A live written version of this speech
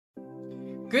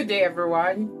Good day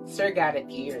everyone, Sir Garrett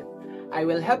here. I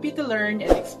will help you to learn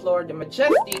and explore the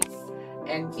majestic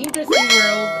and interesting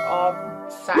world of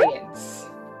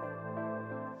science.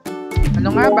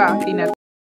 Ano nga ba ang tinatawag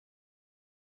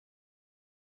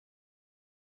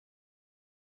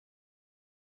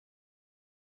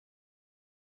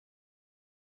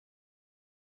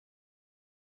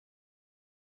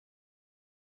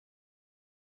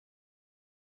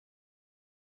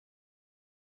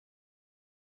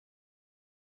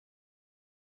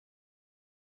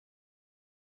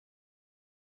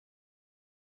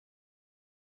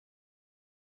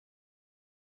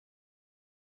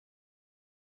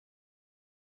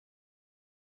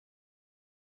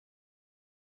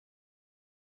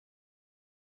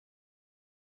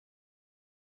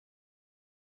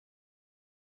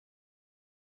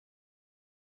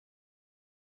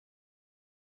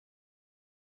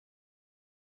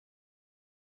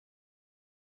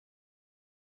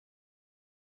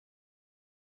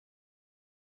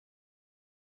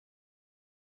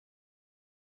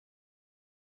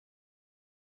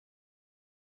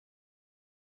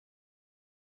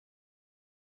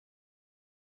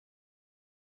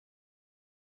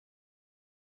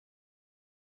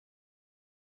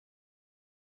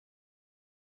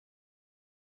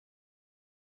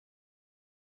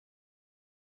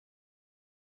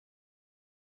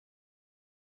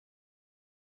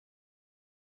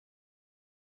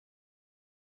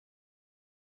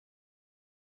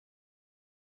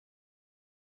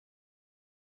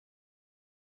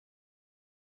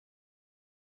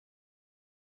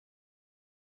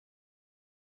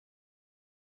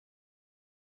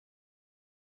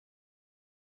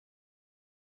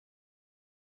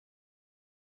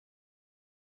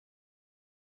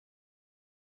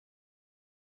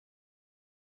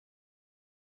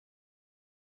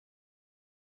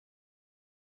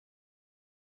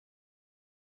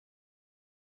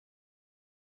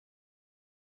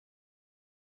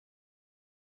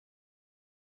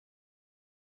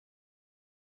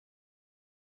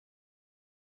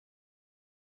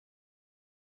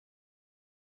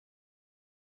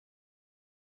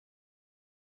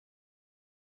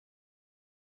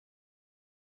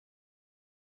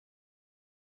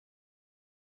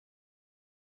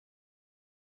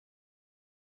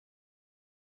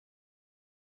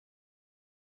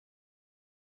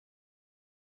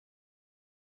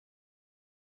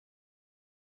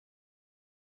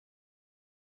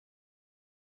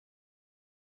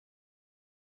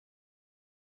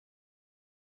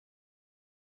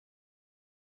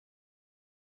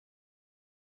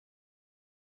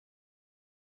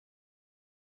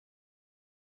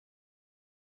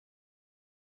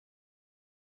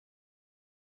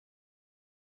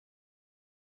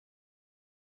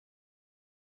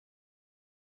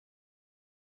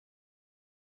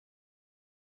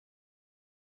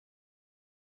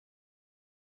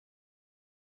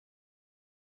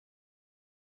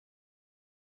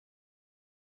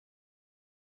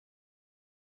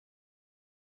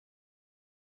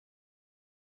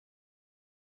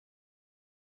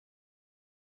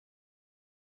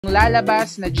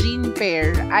lalabas na gene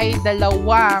pair ay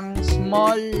dalawang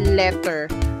small letter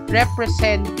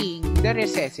representing the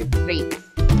recessive trait.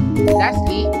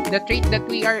 Lastly, the trait that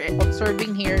we are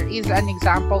observing here is an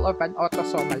example of an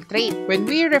autosomal trait. When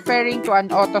we are referring to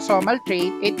an autosomal trait,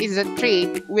 it is a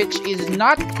trait which is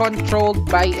not controlled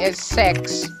by a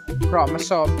sex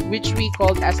chromosome, which we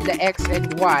call as the X and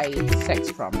Y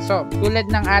sex chromosome. Tulad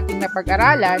ng ating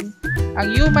napag-aralan, ang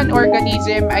human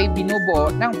organism ay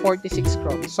binubuo ng 46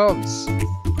 chromosomes.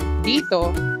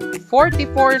 Dito,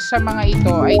 44 sa mga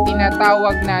ito ay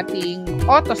tinatawag nating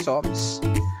autosomes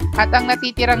at ang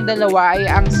natitirang dalawa ay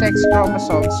ang sex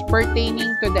chromosomes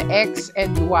pertaining to the X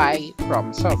and Y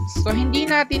chromosomes. So, hindi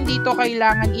natin dito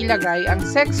kailangan ilagay ang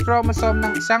sex chromosome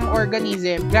ng isang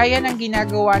organism gaya ng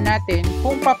ginagawa natin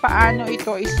kung papaano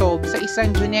ito isolve sa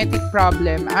isang genetic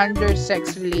problem under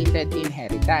sex-related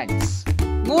inheritance.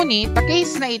 Ngunit, sa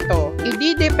case na ito,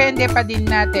 ididepende pa din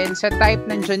natin sa type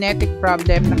ng genetic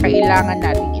problem na kailangan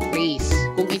natin i-trace.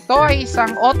 Kung ito ay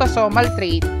isang autosomal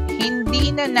trait,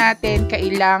 hindi na natin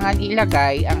kailangan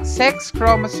ilagay ang sex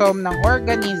chromosome ng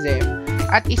organism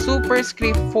at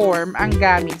i-superscript form ang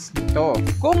gamits nito.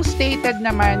 Kung stated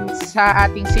naman sa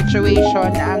ating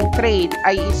situation na ang trait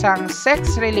ay isang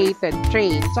sex-related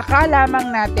trait, saka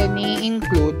lamang natin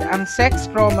i-include ang sex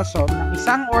chromosome ng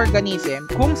isang organism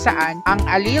kung saan ang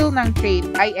allele ng trait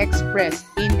ay expressed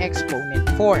in exponent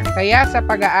form. Kaya sa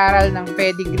pag-aaral ng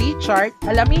pedigree chart,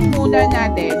 alamin muna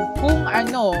natin kung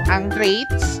ano ang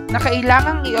traits na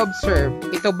kailangang i-observe.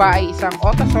 Ito ba ay isang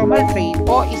autosomal trait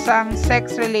o isang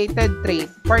sex-related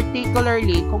trait,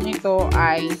 particularly kung ito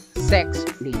ay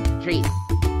sex-linked trait.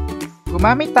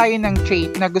 Gumamit tayo ng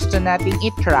trait na gusto nating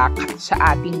i-track sa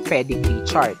ating pedigree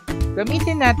chart.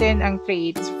 Gamitin natin ang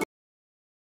traits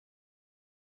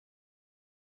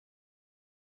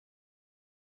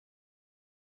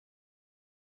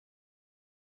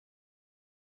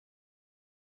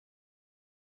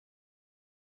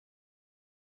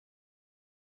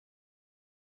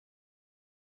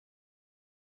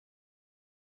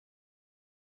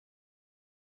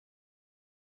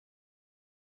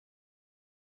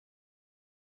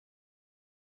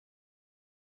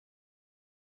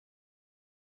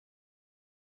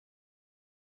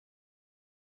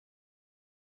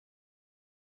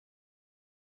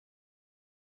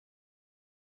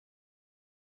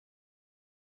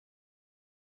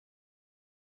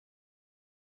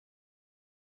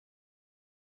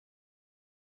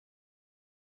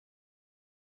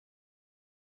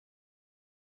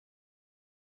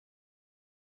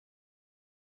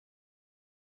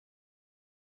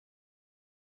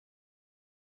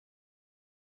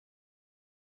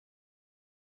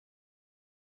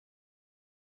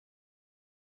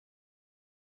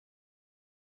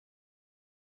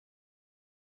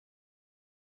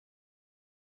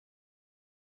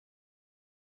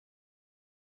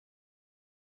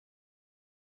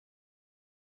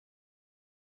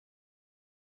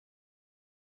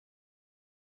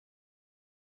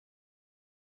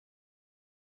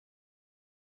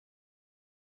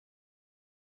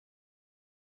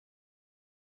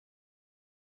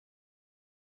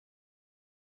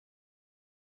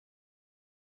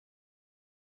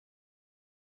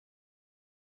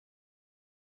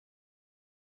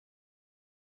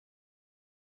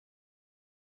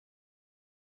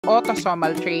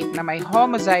autosomal trait na may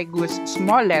homozygous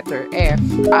small letter F,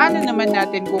 paano naman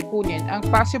natin kukunin ang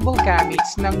possible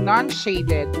gametes ng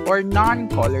non-shaded or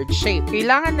non-colored shape?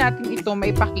 Kailangan natin ito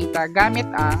maipakita gamit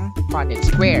ang Punnett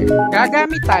square.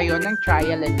 Gagamit tayo ng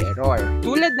trial and error.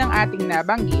 Tulad ng ating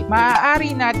nabanggit,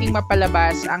 maaari nating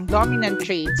mapalabas ang dominant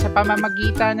trait sa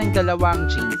pamamagitan ng dalawang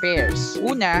gene pairs.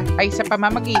 Una ay sa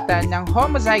pamamagitan ng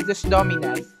homozygous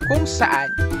dominant kung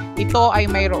saan ito ay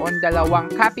mayroon dalawang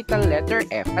capital letter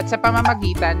F at sa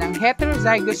pamamagitan ng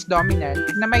heterozygous dominant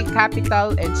na may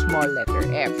capital and small letter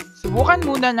F. Subukan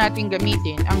muna natin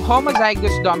gamitin ang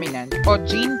homozygous dominant o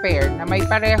gene pair na may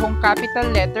parehong capital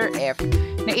letter F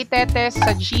na itetest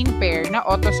sa gene pair na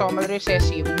autosomal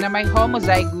recessive na may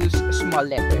homozygous small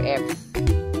letter F.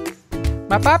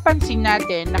 Mapapansin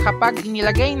natin na kapag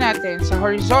inilagay natin sa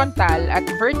horizontal at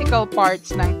vertical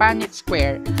parts ng Punnett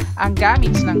square ang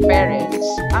gametes ng parents,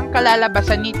 ang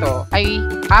kalalabasan nito ay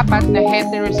 4 na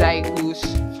heterozygous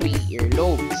free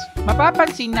earlobes.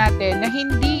 Mapapansin natin na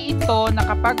hindi ito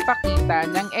nakapagpakita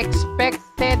ng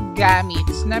expected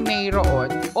gametes na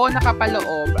mayroon o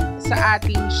nakapaloob sa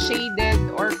ating shaded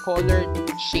or colored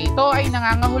shape. Ito ay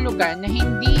nangangahulugan na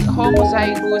hindi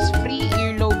homozygous free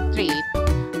earlobe trait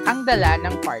ang dala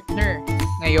ng partner.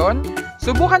 Ngayon,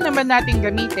 subukan naman natin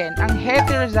gamitin ang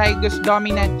heterozygous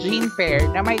dominant gene pair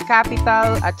na may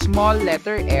capital at small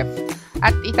letter F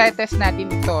at itetest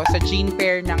natin ito sa gene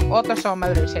pair ng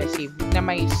autosomal recessive na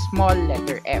may small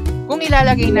letter F. Kung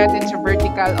ilalagay natin sa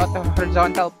vertical o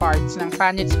horizontal parts ng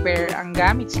Punnett square ang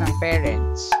gametes ng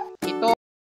parents, ito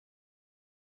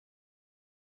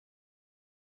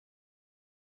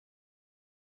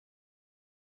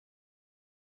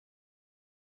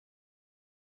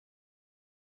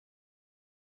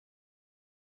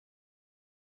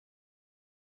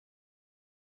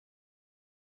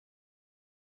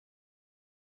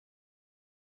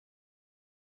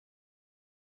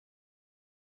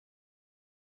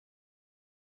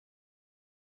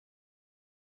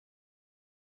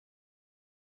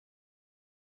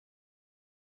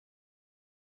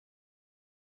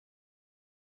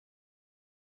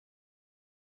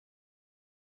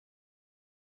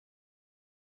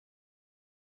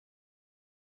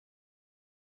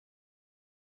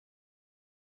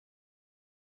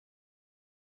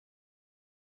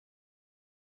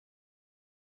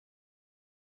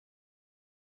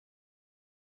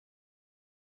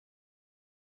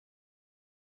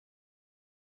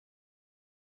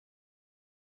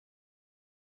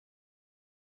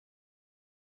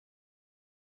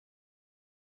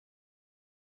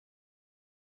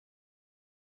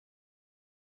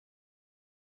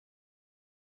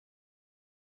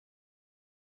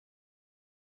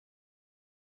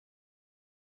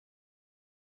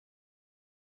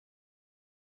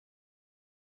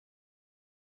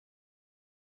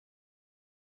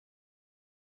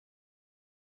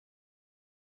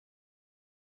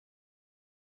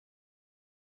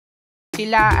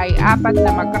sila ay 4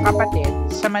 na magkakapatid,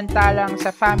 samantalang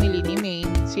sa family ni Maine,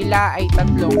 sila ay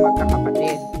 3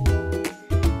 magkakapatid.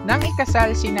 Nang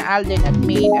ikasal sina Alden at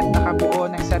Maine at nakabuo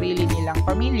ng sarili nilang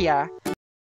pamilya,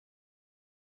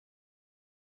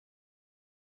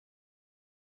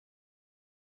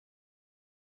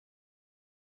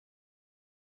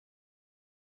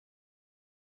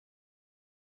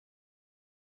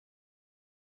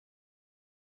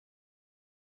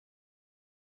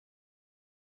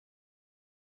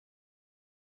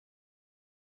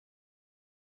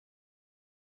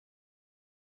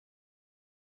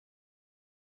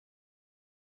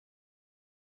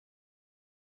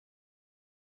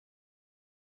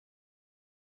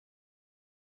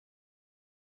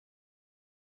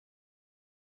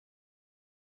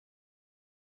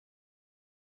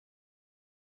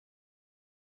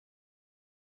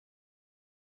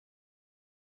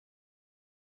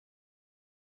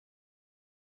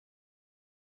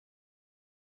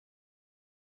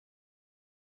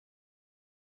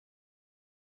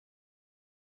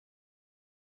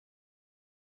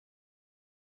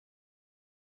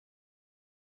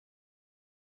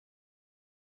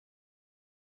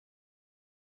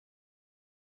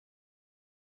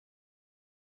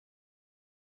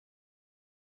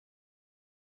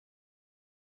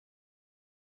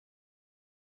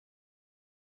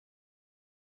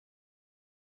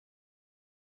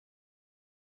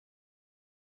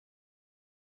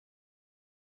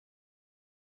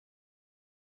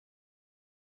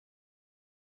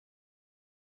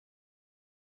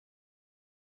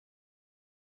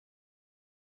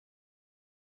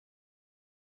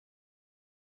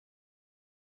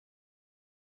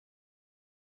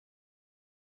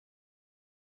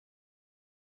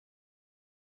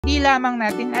 di lamang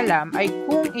natin alam ay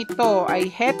kung ito ay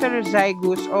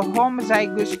heterozygous o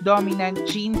homozygous dominant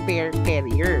gene pair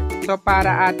carrier. So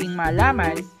para ating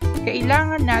malaman,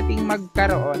 kailangan nating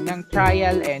magkaroon ng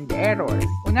trial and error.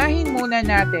 Unahin muna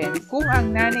natin kung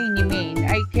ang nanay ni Maine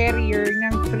ay carrier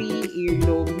ng free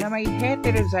earlobe na may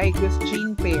heterozygous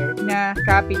gene pair na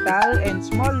capital and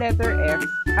small letter F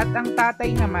at ang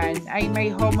tatay naman ay may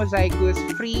homozygous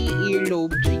free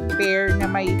earlobe gene pair na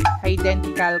may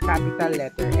identical capital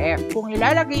letter F. Kung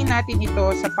ilalagay natin ito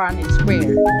sa Punnett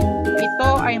square, ito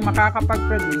ay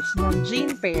makakapag-produce ng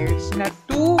gene pairs na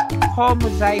 2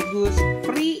 homozygous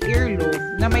free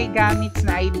earlobe na may gamits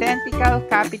na identical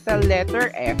capital letter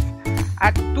F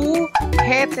at 2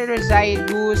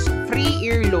 heterozygous free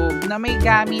earlobe na may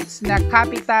gamits na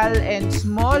capital and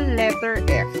small letter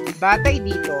F. Batay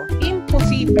dito,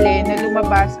 imposible na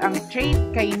lumabas ang trait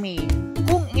kay Maine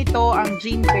kung ito ang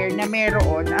gene pair na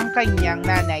meron ang kanyang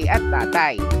nanay at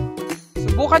tatay.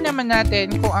 Subukan naman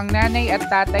natin kung ang nanay at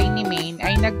tatay ni Maine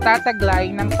ay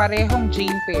nagtataglay ng parehong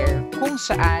gene pair kung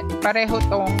saan pareho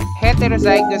tong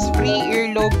heterozygous free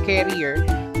earlobe carrier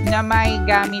na may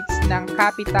gamits ng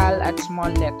capital at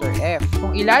small letter F.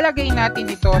 Kung ilalagay natin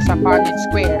ito sa Punnett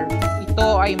square, ito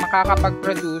ay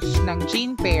makakapag-produce ng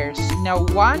gene pairs na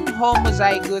 1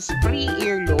 homozygous free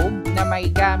earlobe na may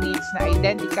gamits na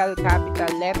identical capital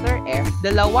letter F,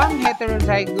 2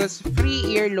 heterozygous free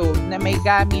earlobe na may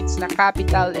gamits na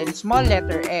capital and small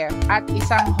letter F, at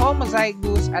isang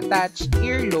homozygous attached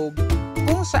earlobe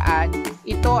kung saan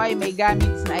ito ay may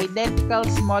gamits na identical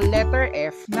small letter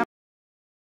F na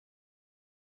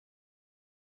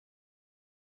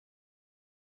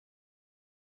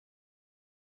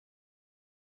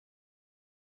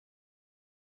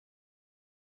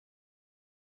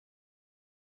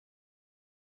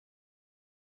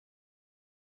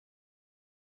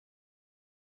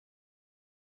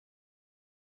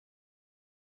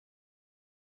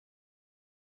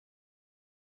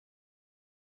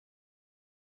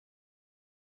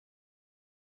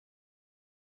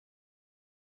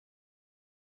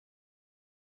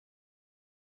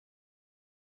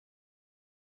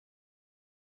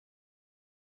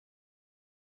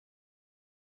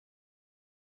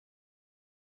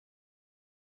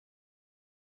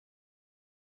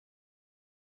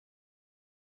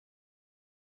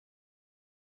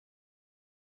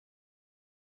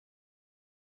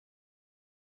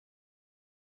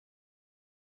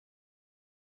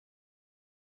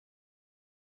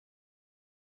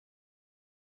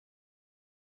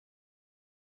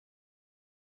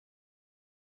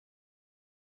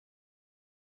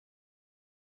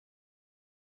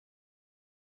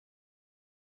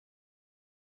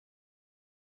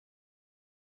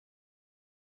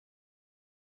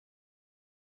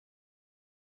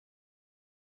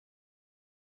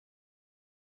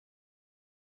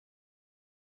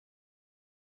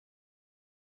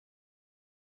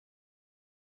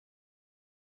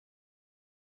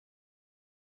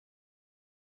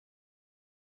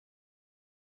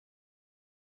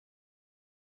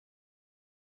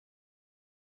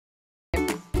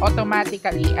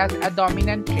automatically as a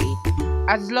dominant trait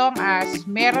as long as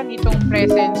meron itong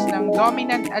presence ng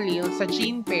dominant allele sa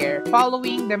gene pair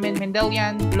following the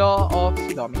Mendelian law of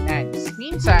dominance.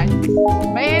 Minsan,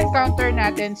 may encounter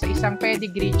natin sa isang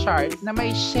pedigree chart na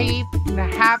may shape na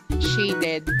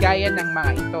half-shaded gaya ng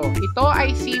mga ito. Ito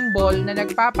ay symbol na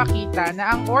nagpapakita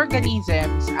na ang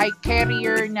organisms ay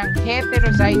carrier ng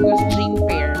heterozygous gene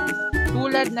pair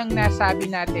tulad ng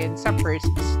nasabi natin sa first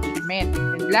statement.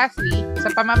 And lastly, sa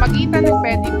pamamagitan ng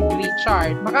pedigree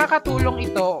chart,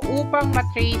 makakatulong ito upang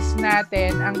matrace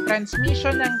natin ang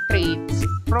transmission ng traits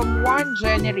from one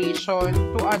generation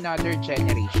to another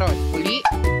generation. Uli,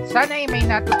 sana ay may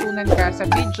natutunan ka sa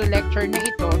video lecture na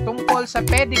ito tungkol sa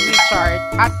pedigree chart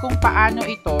at kung paano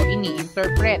ito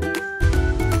ini-interpret.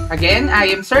 Again, I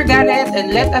am Sir Garrett,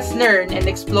 and let us learn and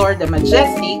explore the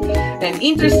majestic and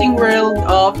interesting world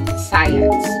of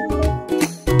science.